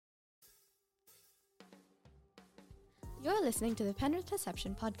You're listening to the Penrith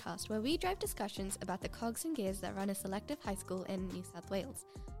Perception podcast, where we drive discussions about the cogs and gears that run a selective high school in New South Wales.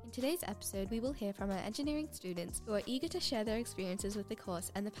 In today's episode, we will hear from our engineering students who are eager to share their experiences with the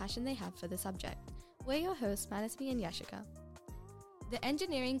course and the passion they have for the subject. We're your hosts, Manasmi and Yashika. The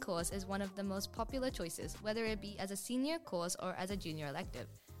engineering course is one of the most popular choices, whether it be as a senior course or as a junior elective.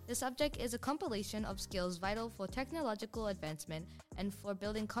 The subject is a compilation of skills vital for technological advancement and for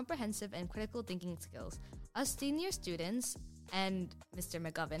building comprehensive and critical thinking skills. Us senior students and Mr.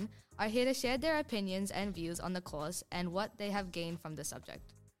 McGovern are here to share their opinions and views on the course and what they have gained from the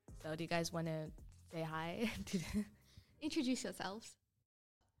subject. So do you guys want to say hi? Introduce yourselves.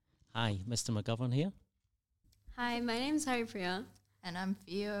 Hi, Mr McGovern here. Hi, my name is Haripriya. And I'm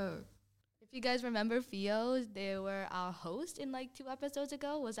Theo. If you guys remember Theo, they were our host in like 2 episodes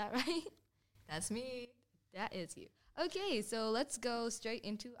ago. Was that right? That's me. That is you. Okay, so let's go straight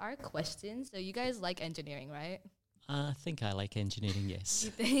into our questions. So you guys like engineering, right? I think I like engineering, yes.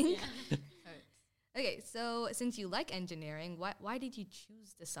 You think? Yeah. Okay, so since you like engineering, why did you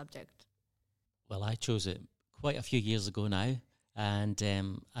choose the subject? Well, I chose it quite a few years ago now, and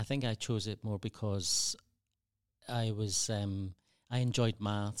I think I chose it more because I enjoyed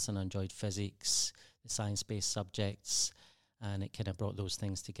maths and I enjoyed physics, the science-based subjects, and it kind of brought those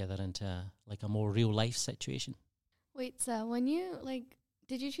things together into a more real-life situation. Wait, so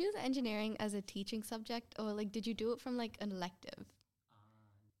did you choose engineering as a teaching subject, or did you do it from an elective?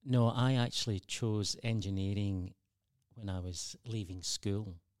 No, I actually chose engineering when I was leaving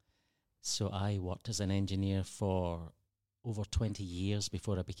school. So I worked as an engineer for over 20 years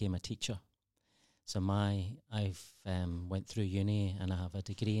before I became a teacher. So I've went through uni and I have a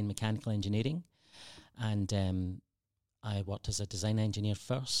degree in mechanical engineering, and I worked as a design engineer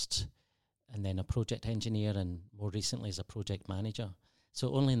first, and then a project engineer, and more recently as a project manager.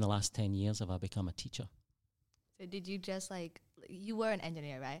 So only in the last 10 years have I become a teacher. So did you just you were an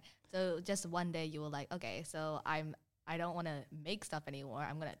engineer, right? So just one day you were like, okay, so I don't want to make stuff anymore.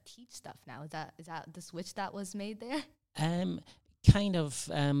 I'm going to teach stuff now. Is that the switch that was made there? Kind of.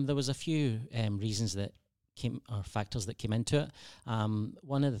 There was a few reasons that factors that came into it.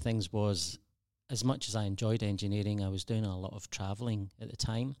 One of the things was, as much as I enjoyed engineering, I was doing a lot of travelling at the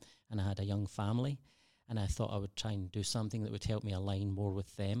time, and I had a young family, and I thought I would try and do something that would help me align more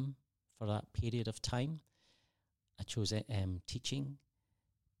with them for that period of time. I chose teaching,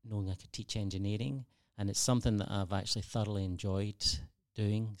 knowing I could teach engineering, and it's something that I've actually thoroughly enjoyed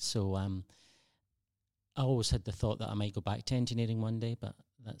doing. So I always had the thought that I might go back to engineering one day, but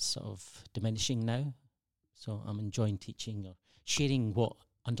that's sort of diminishing now. So I'm enjoying teaching or sharing what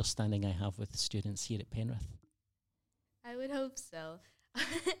understanding I have with students here at Penrith. I would hope so.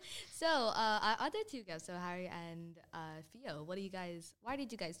 So our other two guests, so Harry and Theo, why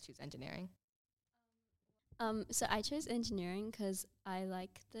did you guys choose engineering? So I chose engineering because I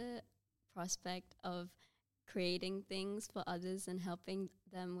like the prospect of creating things for others and helping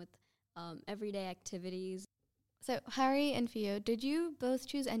them with everyday activities. So Harry and Theo, did you both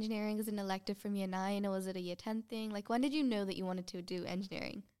choose engineering as an elective from year 9, or was it a year 10 thing? When did you know that you wanted to do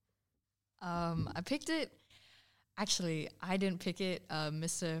engineering? I picked it. Actually, I didn't pick it.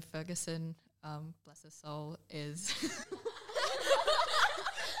 Mr. Ferguson, bless his soul, is...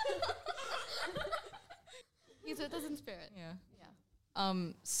 He's with us in spirit. Yeah.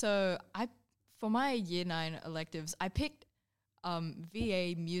 So for my year 9 electives, I picked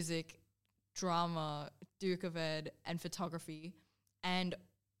VA, music, drama, Duke of Ed, and photography, and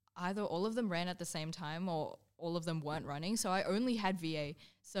either all of them ran at the same time or all of them weren't running, so I only had VA.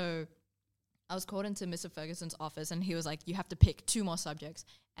 So I was called into Mr. Ferguson's office, and he was like, you have to pick 2 more subjects,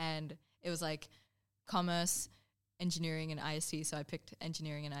 and it was commerce, engineering, and IST, so I picked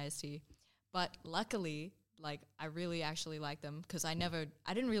engineering and IST. But luckily, I really actually liked them because I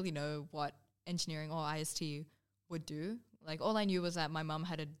didn't really know what engineering or IST would do. All I knew was that my mum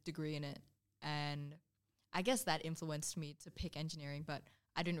had a degree in it, and I guess that influenced me to pick engineering, but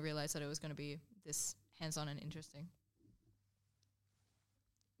I didn't realize that it was going to be this hands-on and interesting.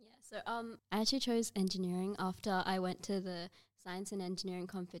 Yeah, so I actually chose engineering after I went to the science and engineering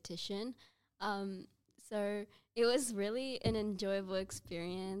competition. So it was really an enjoyable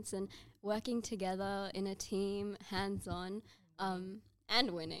experience, and working together in a team, hands-on,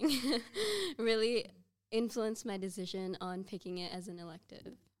 and winning really influenced my decision on picking it as an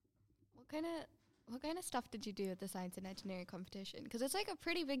elective. What kind of stuff did you do at the science and engineering competition? Because it's a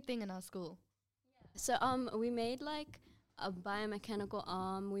pretty big thing in our school. Yeah. So we made a biomechanical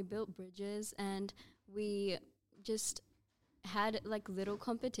arm, we built bridges, and we just had little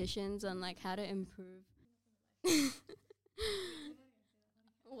competitions on how to improve.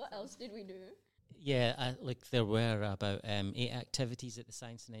 What else did we do? Like there were about 8 activities at the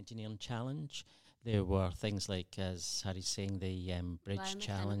Science and Engineering Challenge. There were things like, as Harry's saying, the bridge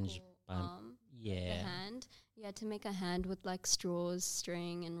challenge. The hand. You had to make a hand with like straws,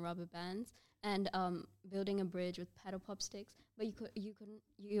 string, and rubber bands, and building a bridge with paddle pop sticks. But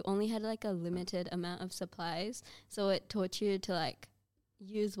you only had like a limited amount of supplies, so it taught you to like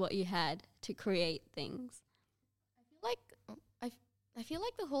use what you had to create things. I feel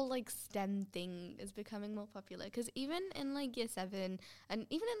like the whole like STEM thing is becoming more popular, because even in like year 7 and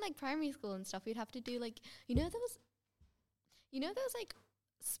even in like primary school and stuff, we'd have to do like those like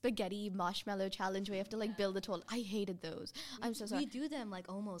spaghetti marshmallow challenge where you have to like build a toilet. I hated those. I'm so sorry. We do them like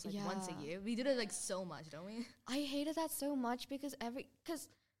almost like once a year. We do it like so much, don't we? I hated that so much because I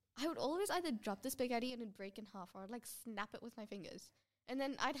would always either drop the spaghetti and it'd break in half, or I'd like snap it with my fingers. And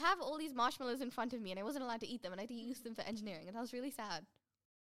then I'd have all these marshmallows in front of me and I wasn't allowed to eat them, and I had to use them for engineering, and that was really sad.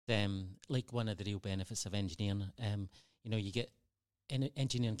 Like one of the real benefits of engineering, you get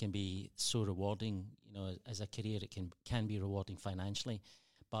engineering can be so rewarding. As a career, it can be rewarding financially,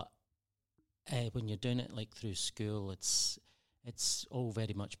 but when you're doing it like through school, it's all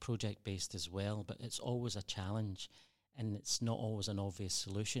very much project based as well. But it's always a challenge, and it's not always an obvious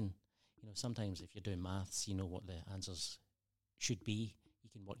solution. Sometimes if you're doing maths, you know what the answers should be. You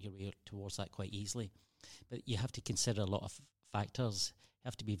can work your way towards that quite easily, but you have to consider a lot of factors. You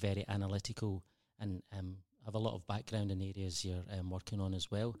have to be very analytical and have a lot of background in areas you're working on as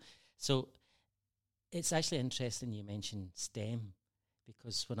well. So it's actually interesting you mentioned STEM,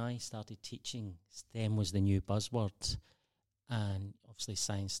 because when I started teaching, STEM was the new buzzword, and obviously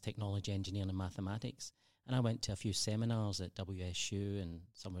science, technology, engineering and mathematics. And I went to a few seminars at WSU and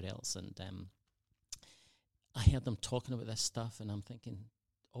somewhere else, and I heard them talking about this stuff, and I'm thinking,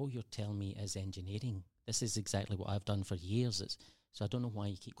 all you're telling me is engineering. This is exactly what I've done for years. So I don't know why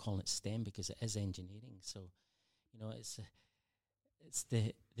you keep calling it STEM, because it is engineering. So, it's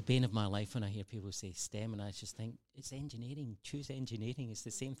the bane of my life when I hear people say STEM, and I just think, it's engineering. Choose engineering. It's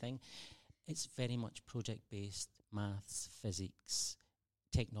the same thing. It's very much project-based, maths, physics,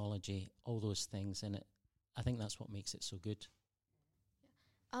 technology, all those things. And I think that's what makes it so good.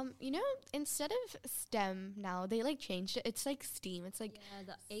 Instead of STEM now, they like changed it. It's like STEAM. It's like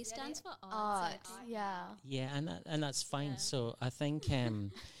the A stands for art. Yeah, and that's fine. Yeah. So I think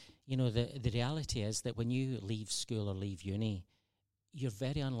the reality is that when you leave school or leave uni, you're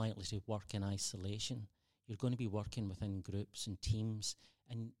very unlikely to work in isolation. You're going to be working within groups and teams,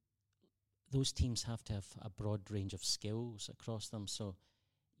 and those teams have to have a broad range of skills across them. So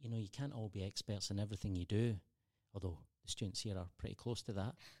you can't all be experts in everything you do, although the students here are pretty close to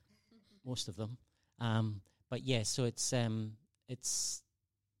that, most of them. But yeah, so it's I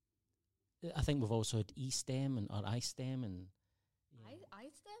think we've also had eSTEM or iSTEM and iSTEM. What's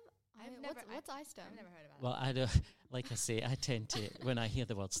iSTEM? I've never heard about it. Well, I do, like I say, I tend to, when I hear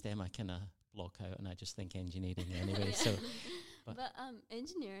the word STEM, I kind of block out and I just think engineering anyway. So, but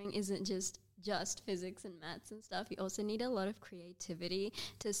engineering isn't just physics and maths and stuff. You also need a lot of creativity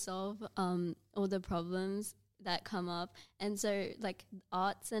to solve all the problems that come up. And so like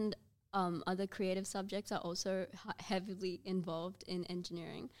arts and other creative subjects are also heavily involved in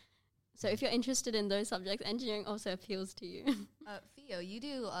engineering. So if you're interested in those subjects, engineering also appeals to you. Theo, you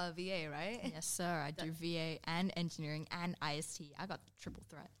do VA, right? Yes, sir. I do VA and engineering and IST. I got the triple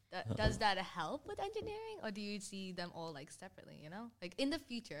threat. Does that help with engineering, or do you see them all like separately? Like in the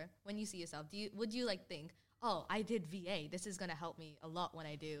future, when you see yourself, would you like think, oh, I did VA, this is gonna help me a lot when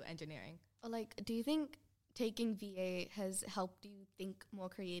I do engineering? Or like, do you think taking VA has helped you think more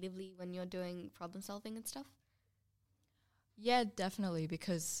creatively when you're doing problem solving and stuff? Yeah, definitely,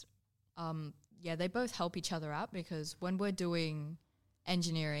 because they both help each other out, because when we're doing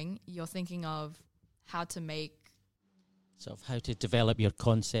engineering, you're thinking of how to make sort of how to develop your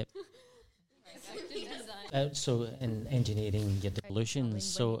concept. So in engineering, your solutions.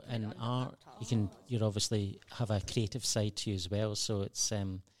 So in art, you obviously have a creative side to you as well. So it's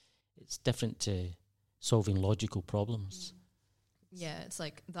different to solving logical problems. Yeah, it's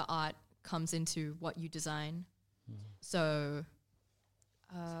like the art comes into what you design. So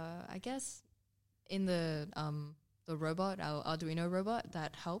I guess in the robot, our Arduino robot,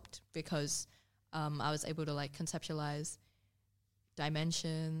 that helped because I was able to like conceptualize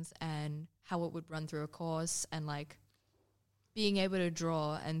dimensions and how it would run through a course, and like being able to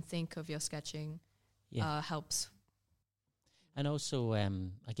draw and think of your sketching helps. And also,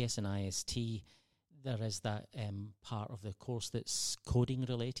 I guess in IST, there is that part of the course that's coding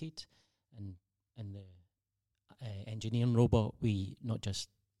related, and in the engineering robot, we not just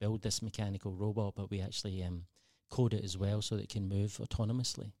build this mechanical robot, but we actually code it as well so that it can move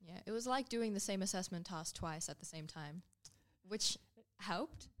autonomously. Yeah, it was like doing the same assessment task twice at the same time, which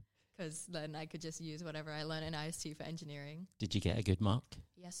helped because then I could just use whatever I learned in IST for engineering. Did you get a good mark?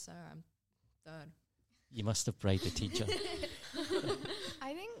 Yes, sir. I'm third. You must have bribed the teacher.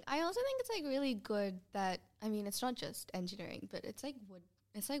 I also think it's like really good that, I mean, it's not just engineering, but it's like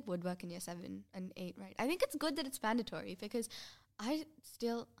woodwork in year 7 and 8, right? I think it's good that it's mandatory because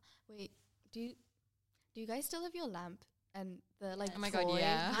do you guys still have your lamp and the like? Oh my God, toy?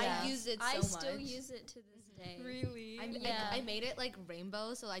 yeah. I use it so I much. still use it to this day. Really? I made it like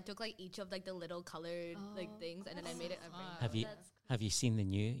rainbow, so I took like each of like the little colored like things, and then I made it a rainbow. Have you That's have you seen the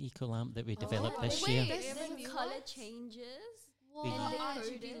new eco lamp that we developed Oh, this wait, year? there's the color changes. We- And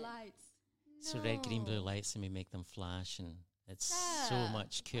RGB decoded. lights. So red, green, blue lights, and we make them flash, and it's so Yeah.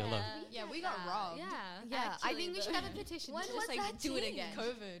 much cooler. Yeah, we got robbed. Yeah, Yeah, I think we actually, should have a petition When to was just like that do it changed? again.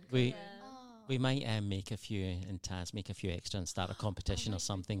 COVID. We Yeah. Oh. we might make a few in TAS, make a few extra, and start a competition or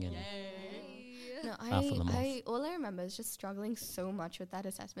something. And No, raffle them off. all I remember is just struggling so much with that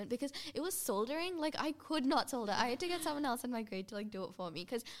assessment because it was soldering. Like I could not solder. I had to get someone else in my grade to like do it for me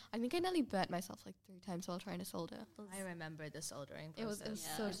because I think I nearly burnt myself like 3 times while trying to solder. I remember the soldering It was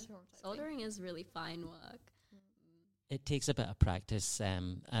process. so Yeah. traumatizing. Soldering is really fine work. it takes a bit of practice,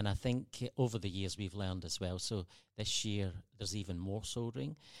 and I think over the years we've learned as well. So this year there's even more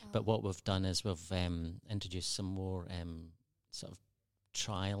soldering, but what we've done is we've introduced some more sort of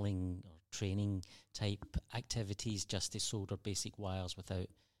trialing or training type activities just to solder basic wires without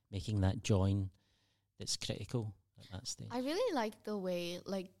making that join that's critical at that stage. I really like the way,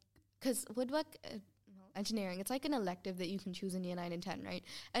 like, because woodwork engineering, it's like an elective that you can choose in year 9 and 10, right?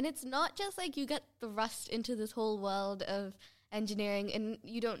 And it's not just like you get thrust into this whole world of engineering and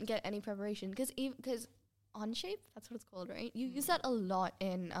you don't get any preparation because Onshape, that's what it's called, right? You use that a lot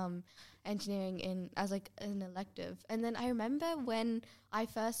in engineering as like an elective. And then I remember when I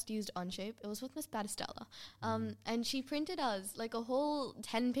first used Onshape, it was with Miss Battistella, and she printed us like a whole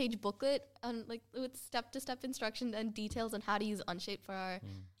 10-page booklet on like with step-to-step instructions and details on how to use Onshape for our.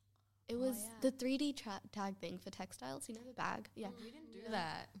 It was the 3D tag thing for textiles. You know the bag. Yeah. We didn't do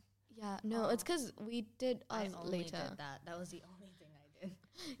that. Yeah. No, it's because we did I us only later. did that. That was the only thing I did.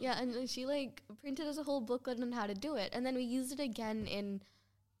 Yeah, and then she like printed us a whole booklet on how to do it, and then we used it again in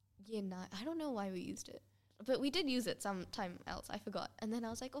year 9. I don't know why we used it, but we did use it sometime else. I forgot, and then I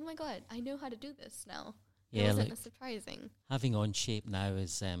was like, oh my god, I know how to do this now. It Yeah, wasn't like surprising. having Onshape now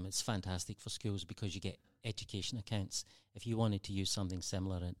is it's fantastic for schools because you get education accounts. If you wanted to use something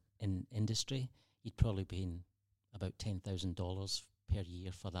similar in industry, you'd probably be in about $10,000 per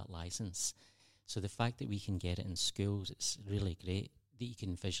year for that license. So the fact that we can get it in schools, it's really great that you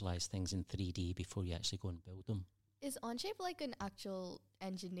can visualize things in 3D before you actually go and build them. Is Onshape like an actual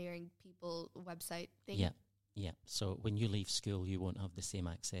engineering people website thing? Yeah. Yeah. So when you leave school, you won't have the same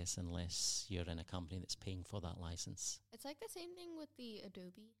access unless you're in a company that's paying for that license. It's like the same thing with the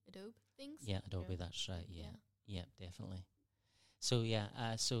Adobe things. Yeah, Adobe, that's right. Yeah. Yeah. Yeah, definitely. So yeah,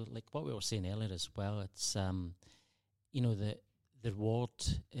 so like what we were saying earlier as well, it's the reward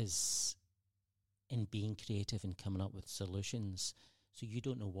is in being creative and coming up with solutions. So you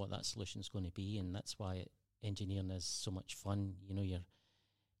don't know what that solution is going to be, and that's why engineering is so much fun. You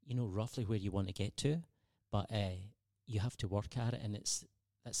know roughly where you want to get to, but you have to work at it, and it's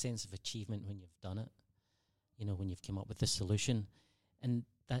that sense of achievement when you've done it. You know, when you've come up with the solution, and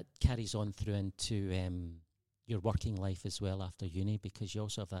that carries on through into your working life as well after uni, because you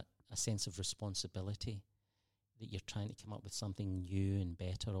also have a sense of responsibility that you're trying to come up with something new and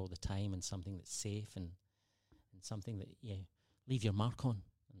better all the time, and something that's safe and something that you leave your mark on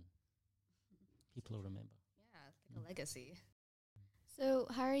and people will remember. Yeah, it's like a legacy. So,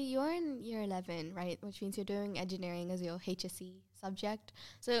 Harry, you're in year 11, right? Which means you're doing engineering as your HSE subject.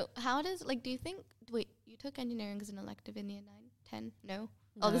 So, how does, do you think, wait, you took engineering as an elective in year 9, 10? No?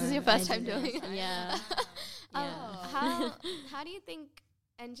 Oh, this is your No, first I time didn't. doing it. Yeah. Yeah. How do you think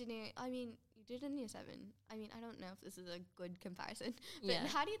engineering, I mean, you did in year 7. I mean, I don't know if this is a good comparison, but Yeah.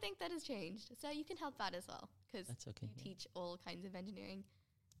 how do you think that has changed? So, you can help out as well, because That's okay. you teach all kinds of engineering.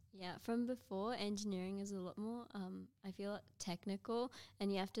 Yeah, from before, engineering is a lot more, I feel, technical, and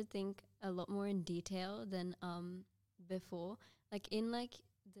you have to think a lot more in detail than before. Like in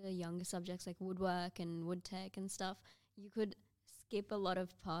the younger subjects like woodwork and wood tech and stuff, you could skip a lot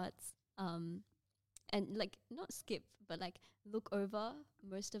of parts, and not skip, but look over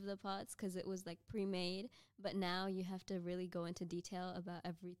most of the parts because it was pre-made. But now you have to really go into detail about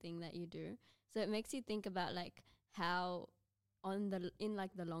everything that you do. So it makes you think about how in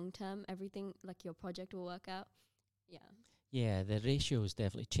the long term everything your project will work out. Yeah, the ratio has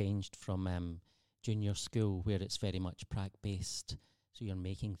definitely changed from junior school, where it's very much prac based, So you're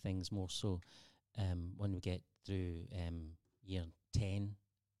making things more so. When we get through year 10,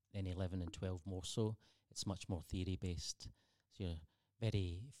 then 11 and 12 more so, it's much more theory-based. So you're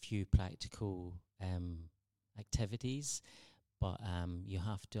very few practical activities, but you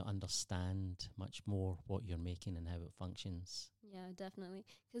have to understand much more what you're making and how it functions. Yeah, definitely.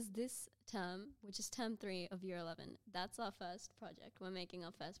 Because this term, which is term 3 of year 11, that's our first project. We're making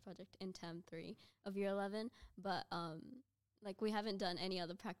our first project in term 3 of year 11, but like we haven't done any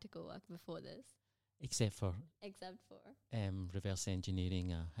other practical work before this. Except for reverse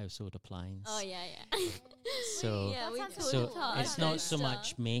engineering a household appliance. Oh, yeah. So, yeah, so it's not so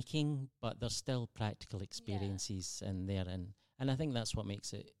much making, but there's still practical experiences in there. And I think that's what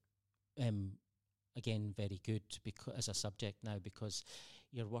makes it, again, very good as a subject now, because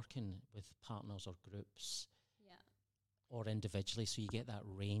you're working with partners or groups or individually, so you get that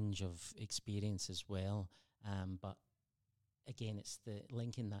range of experience as well. But again, it's the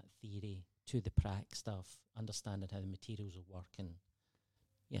linking that theory to the prac stuff, understanding how the materials will work, and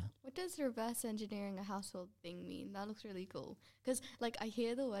What does reverse engineering a household thing mean? That looks really cool. Because, like, I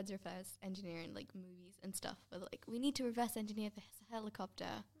hear the words reverse engineering, like, movies and stuff, but, like, we need to reverse engineer this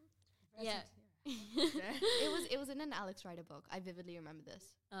helicopter. Yeah. It was in an Alex Rider book. I vividly remember this.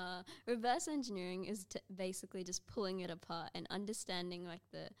 Reverse engineering is basically just pulling it apart and understanding, like,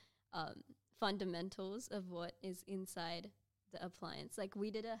 the fundamentals of what is inside the appliance. Like, we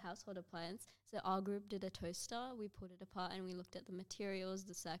did a household appliance, so our group did a toaster. We pulled it apart and we looked at the materials,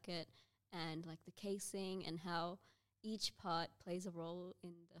 the circuit, and like the casing, and how each part plays a role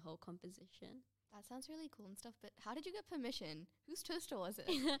in the whole composition. That sounds really cool and stuff, but how did you get permission? Whose toaster was it?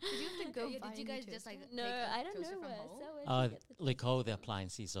 Did you have to go buy did you guys just like No, make a I don't toaster know from where. home? So where did you get the like all the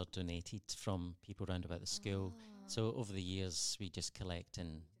appliances are donated from people around about the school. So over the years, we just collect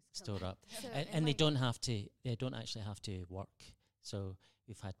and store up, So and they don't actually have to work. So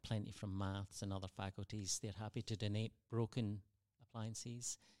we've had plenty from maths and other faculties. They're happy to donate broken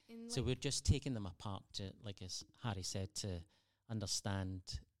appliances. So we're just taking them apart to, like as Harry said, to understand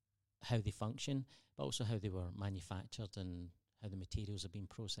how they function, but also how they were manufactured and how the materials have been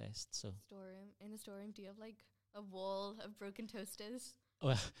processed. So in the storeroom, do you have like a wall of broken toasters?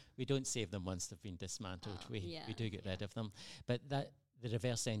 Well, we don't save them once they've been dismantled. We do get rid of them. But that the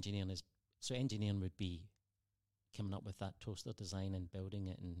reverse engineering is, so engineering would be coming up with that toaster design and building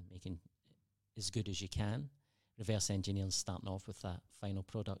it and making it as good as you can. Reverse engineering starting off with that final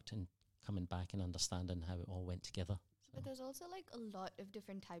product and coming back and understanding how it all went together. So. But there's also like a lot of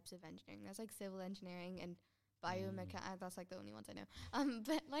different types of engineering. There's like civil engineering and biomechanics. That's like the only ones I know.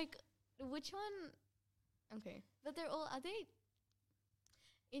 But like, which one? Okay, but are they?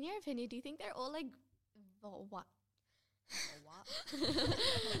 In your opinion, do you think they're all like what?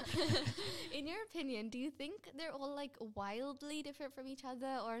 In your opinion, do you think they're all like wildly different from each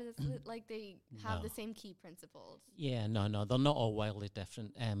other, or is it like they have the same key principles? Yeah, no, they're not all wildly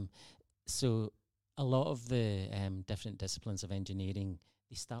different. So a lot of the different disciplines of engineering,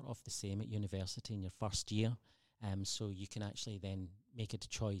 they start off the same at university in your first year. So you can actually then make it a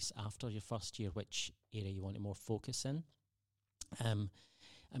choice after your first year which area you want to more focus in.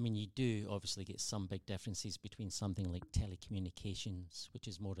 I mean, you do obviously get some big differences between something like telecommunications, which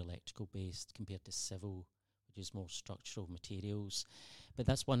is more electrical based, compared to civil, which is more structural materials. But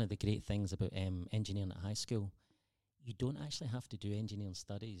that's one of the great things about engineering at high school. You don't actually have to do engineering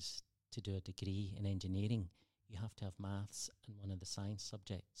studies to do a degree in engineering. You have to have maths and one of the science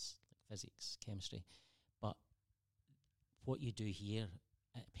subjects, like physics, chemistry. But what you do here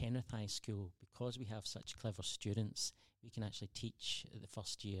at Penrith High School, because we have such clever students, we can actually teach at the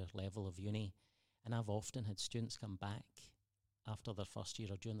first year level of uni. And I've often had students come back after their first year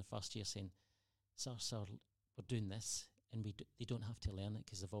or during the first year saying, Sir, we're doing this, and they don't have to learn it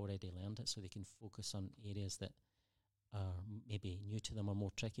because they've already learned it, so they can focus on areas that are maybe new to them or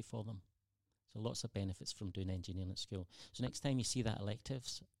more tricky for them. So lots of benefits from doing engineering at school. So next time you see that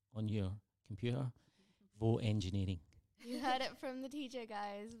electives on your computer, vote engineering. You heard it from the teacher,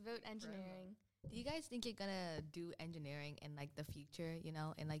 guys. Vote engineering. Do you guys think you're gonna do engineering in like the future, you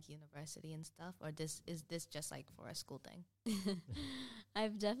know, in like university and stuff, or is this just like for a school thing?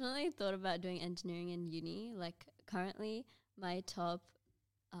 I've definitely thought about doing engineering in uni. Like currently, my top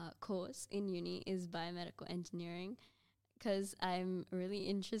course in uni is biomedical engineering, because I'm really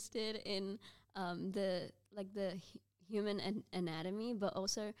interested in the human anatomy, but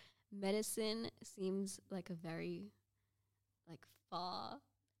also medicine seems like a very far.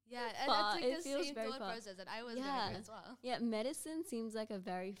 Yeah, far. that's like It the feels same very thought far. process that I was Yeah. going through as well. Yeah, medicine seems like a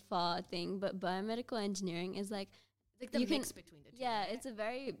very far thing, but biomedical engineering is like Like the you mix can, between the two. yeah,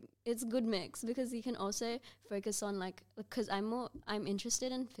 right? it's a good mix because you can also focus on like, because I'm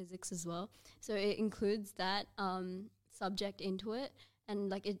interested in physics as well, so it includes that subject into it, and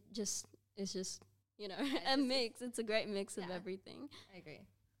like it's just a mix. It's a great mix of Yeah. everything. I agree.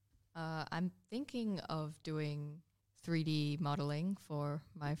 I'm thinking of doing 3D modeling for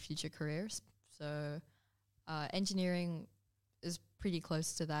my future careers. So engineering is pretty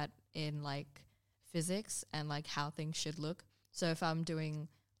close to that in like physics and like how things should look. So if I'm doing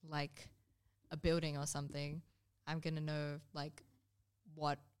like a building or something, I'm going to know like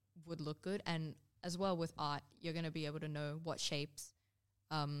what would look good. And as well with art, you're going to be able to know what shapes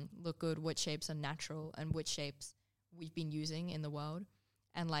look good, which shapes are natural, and which shapes we've been using in the world,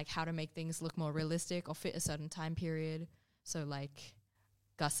 and like how to make things look more realistic or fit a certain time period. So like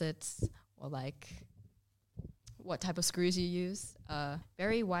gussets or like what type of screws you use,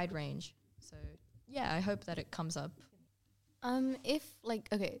 very wide range. So yeah, I hope that it comes up.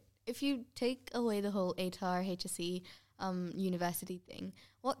 If you take away the whole ATAR, HSE, university thing,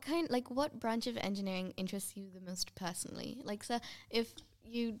 what branch of engineering interests you the most personally? Like, so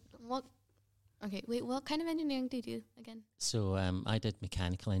what kind of engineering do you do again? So I did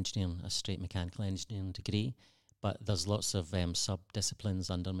mechanical engineering, a straight mechanical engineering degree, but there's lots of sub-disciplines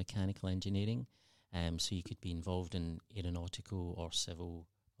under mechanical engineering. So you could be involved in aeronautical or civil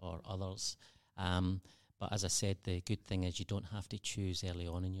or others. But as I said, the good thing is you don't have to choose early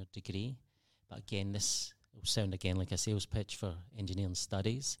on in your degree. But again, this will sound again like a sales pitch for engineering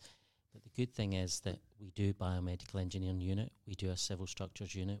studies. But the good thing is that we do biomedical engineering unit, we do a civil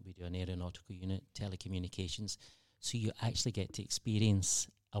structures unit, we do an aeronautical unit, telecommunications. So you actually get to experience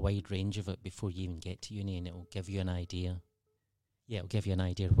a wide range of it before you even get to uni, and it will give you an idea. Yeah, it'll give you an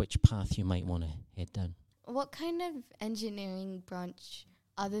idea of which path you might want to head down. What kind of engineering branch,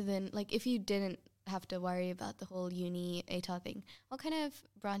 other than, like, if you didn't have to worry about the whole uni ATAR thing, what kind of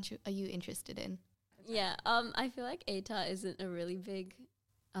branch are you interested in? Yeah, I feel like ATAR isn't a really big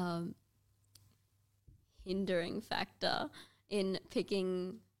hindering factor in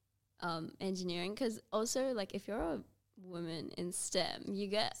picking engineering, because also, like, if you're a woman in STEM, you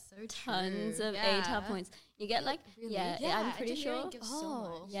get So tons true. of Yeah. ATAR points. You get like, Really? yeah, I'm pretty engineering sure. gives so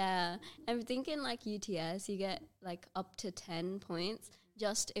Oh. much. Yeah, I'm thinking like UTS, you get like up to 10 points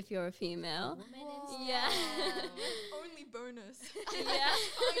just if you're a female. Yeah. Only bonus. Yeah.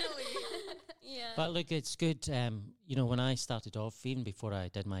 Finally. Yeah. But look, it's good. When I started off, even before I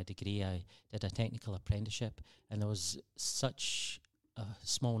did my degree, I did a technical apprenticeship, and there was such a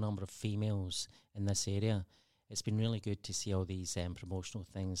small number of females in this area. It's been really good to see all these promotional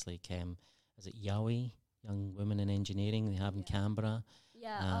things like, is it YAWI, Young Women in Engineering, they have in Canberra.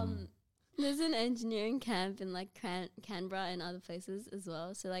 Yeah, there's an engineering camp in like Canberra and other places as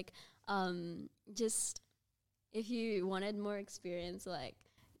well. So like, just if you wanted more experience, like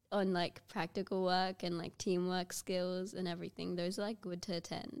on like practical work and like teamwork skills and everything, those are like good to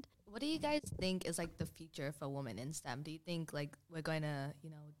attend. What do you guys think is like the future for women in STEM? Do you think like we're going to,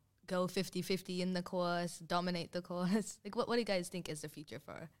 go 50-50 in the course, dominate the course? Like what do you guys think is the future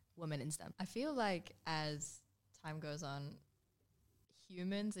for women in STEM? I feel like as time goes on,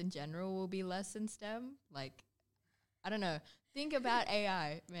 humans in general will be less in STEM. Like, I don't know. Think about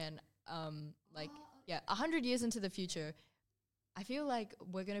AI, man. 100 years into the future, I feel like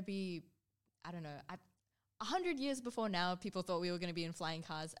we're going to be, I don't know, 100 years before now, people thought we were going to be in flying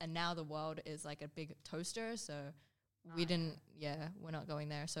cars, and now the world is like a big toaster, so we're not going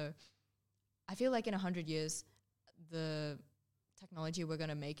there. So I feel like in 100 years, the technology we're going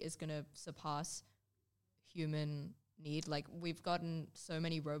to make is going to surpass human need. Like, we've gotten so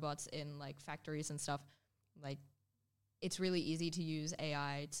many robots in like factories and stuff. Like, it's really easy to use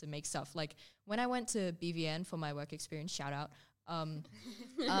AI to make stuff. Like, when I went to BVN for my work experience, shout out,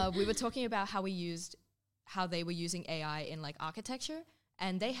 we were talking about how they were using AI in like architecture,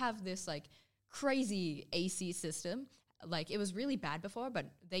 and they have this like crazy AC system. Like, it was really bad before, but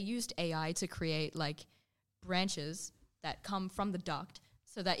they used AI to create like branches that come from the duct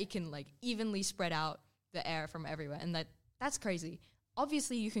so that it can like evenly spread out the air from everywhere. And that's crazy.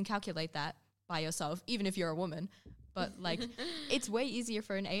 Obviously you can calculate that by yourself, even if you're a woman, but like it's way easier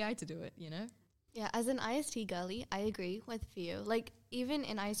for an AI to do it, you know? Yeah, as an IST girly, I agree with you. Like, even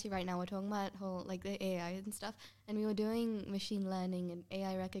in IST right now, we're talking about whole, like, the AI and stuff, and we were doing machine learning and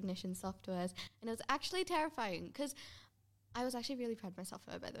AI recognition softwares, and it was actually terrifying, because I was actually really proud of myself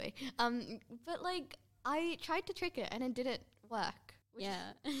for it, by the way. But, like, I tried to trick it, and it didn't work.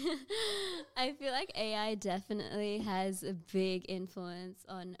 Yeah. I feel like AI definitely has a big influence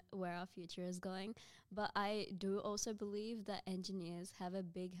on where our future is going. But I do also believe that engineers have a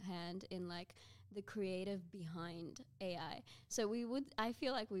big hand in like the creative behind AI. So I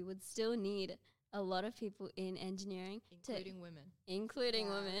feel like we would still need a lot of people in engineering, Including women. including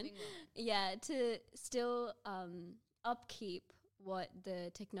women, to still upkeep what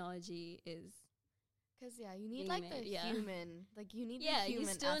the technology is. Because you need Being like made, the yeah. human, like you need the Yeah, human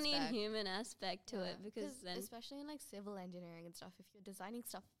you still need aspect. human aspect to it, because then especially in like civil engineering and stuff, if you're designing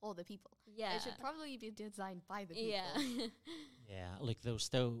stuff for the people, yeah, it should probably be designed by the people. yeah. Yeah, like there's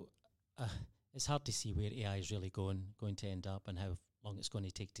still, it's hard to see where AI is really going to end up and how long it's going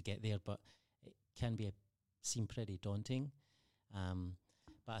to take to get there, but it can seem pretty daunting.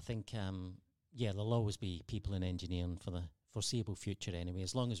 But I think, there'll always be people in engineering for the foreseeable future anyway,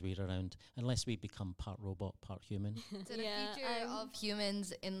 as long as we're around, unless we become part robot, part human. So the Yeah, future of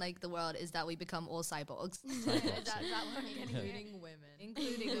humans in like the world is that we become all cyborgs. Is Cyborgs, that what we're getting at? Including women.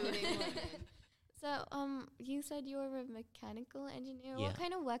 Including women. So, you said you were a mechanical engineer. Yeah. What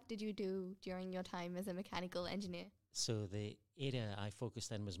kind of work did you do during your time as a mechanical engineer? So the area I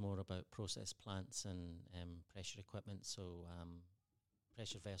focused in was more about process plants and pressure equipment, so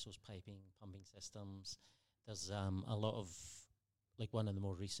pressure vessels, piping, pumping systems. There's a lot of, like one of the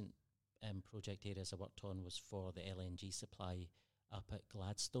more recent project areas I worked on was for the LNG supply up at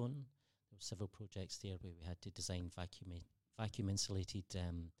Gladstone. There were several projects there where we had to design vacuum insulated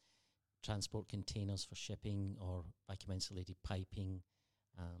transport containers for shipping, or vacuum insulated piping,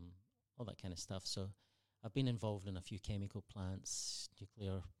 all that kind of stuff. So I've been involved in a few chemical plants,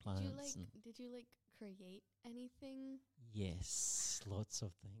 nuclear plants. Did you create anything? Yes, lots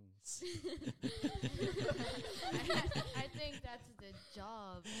of things. I think that's the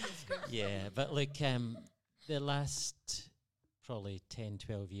job description. Yeah, but the last probably 10,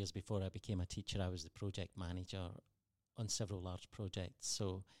 12 years before I became a teacher, I was the project manager on several large projects.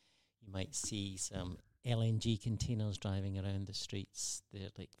 So you might see some LNG containers driving around the streets. They're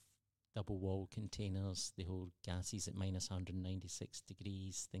like double wall containers. They hold gases at minus 196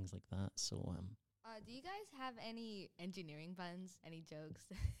 degrees, things like that. So Do you guys have any engineering puns? Any jokes?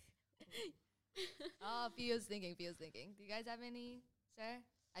 Fio's thinking. Do you guys have any, sir?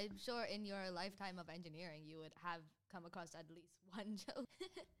 I'm sure in your lifetime of engineering, you would have come across at least one joke.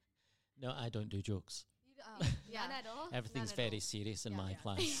 no, I don't do jokes. None at all? Everything's very serious in my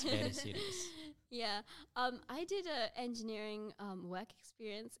class. Very serious. Yeah, I did a engineering work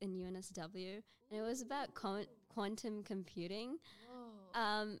experience in UNSW, and it was about quantum computing.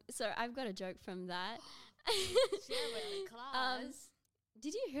 So I've got a joke from that. Share with the class.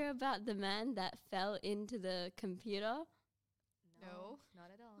 Did you hear about the man that fell into the computer? No,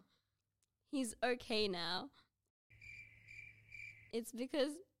 not at all. He's okay now. It's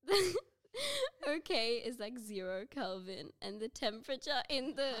because okay is like 0 Kelvin, and the temperature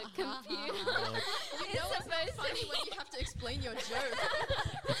in the computer You know it's not funny when you have to explain your joke.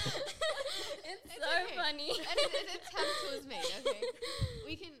 it's so okay. funny. An attempt was made. Okay,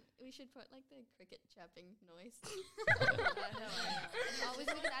 we should put like the cricket chirping noise. Oh, we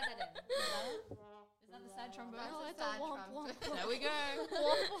can add that in. Is that the sad trombone? No, It's it's a a womp womp womp. There we go.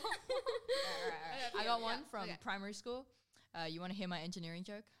 I got one from primary school. You want to hear my engineering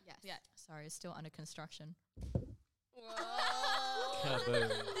joke? Yes. Yeah. Sorry, it's still under construction. Kaboom.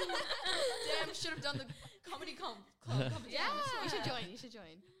 Damn, should have done the comedy competition. Yeah. You should join.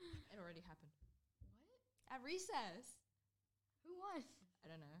 It already happened. What? At recess. Who won? I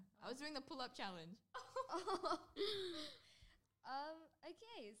don't know. I was doing the pull-up challenge.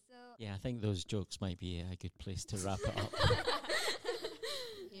 Okay, so Yeah, I think those jokes might be a good place to wrap it up.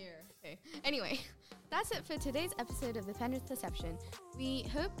 Here. Okay. Anyway, that's it for today's episode of The Penrith Perception. We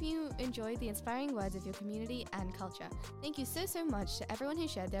hope you enjoyed the inspiring words of your community and culture. Thank you so much to everyone who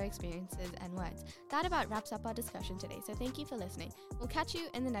shared their experiences and words. That about wraps up our discussion today, so thank you for listening. We'll catch you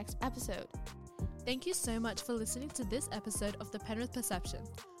in the next episode. Thank you so much for listening to this episode of The Penrith Perception,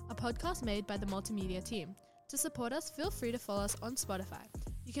 a podcast made by the multimedia team. To support us, feel free to follow us on Spotify.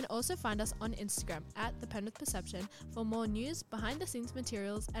 You can also find us on Instagram at The Penrith Perception for more news, behind-the-scenes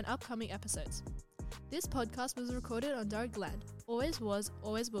materials, and upcoming episodes. This podcast was recorded on Darug land, always was,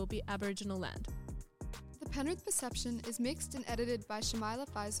 always will be Aboriginal land. The Penrith Perception is mixed and edited by Shamila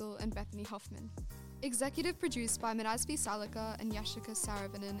Faisal and Bethany Hoffman. Executive produced by Manasvi Salika and Yashika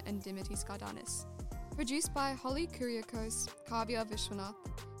Saravanan and Dimity Skardanis. Produced by Holly Kuriakos, Kavya Vishwanath.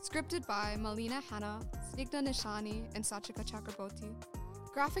 Scripted by Malina Hanna, Snigdha Nishani and Sachika Chakraborty.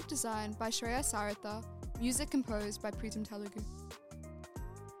 Graphic design by Shreya Saratha. Music composed by Pritam Telugu.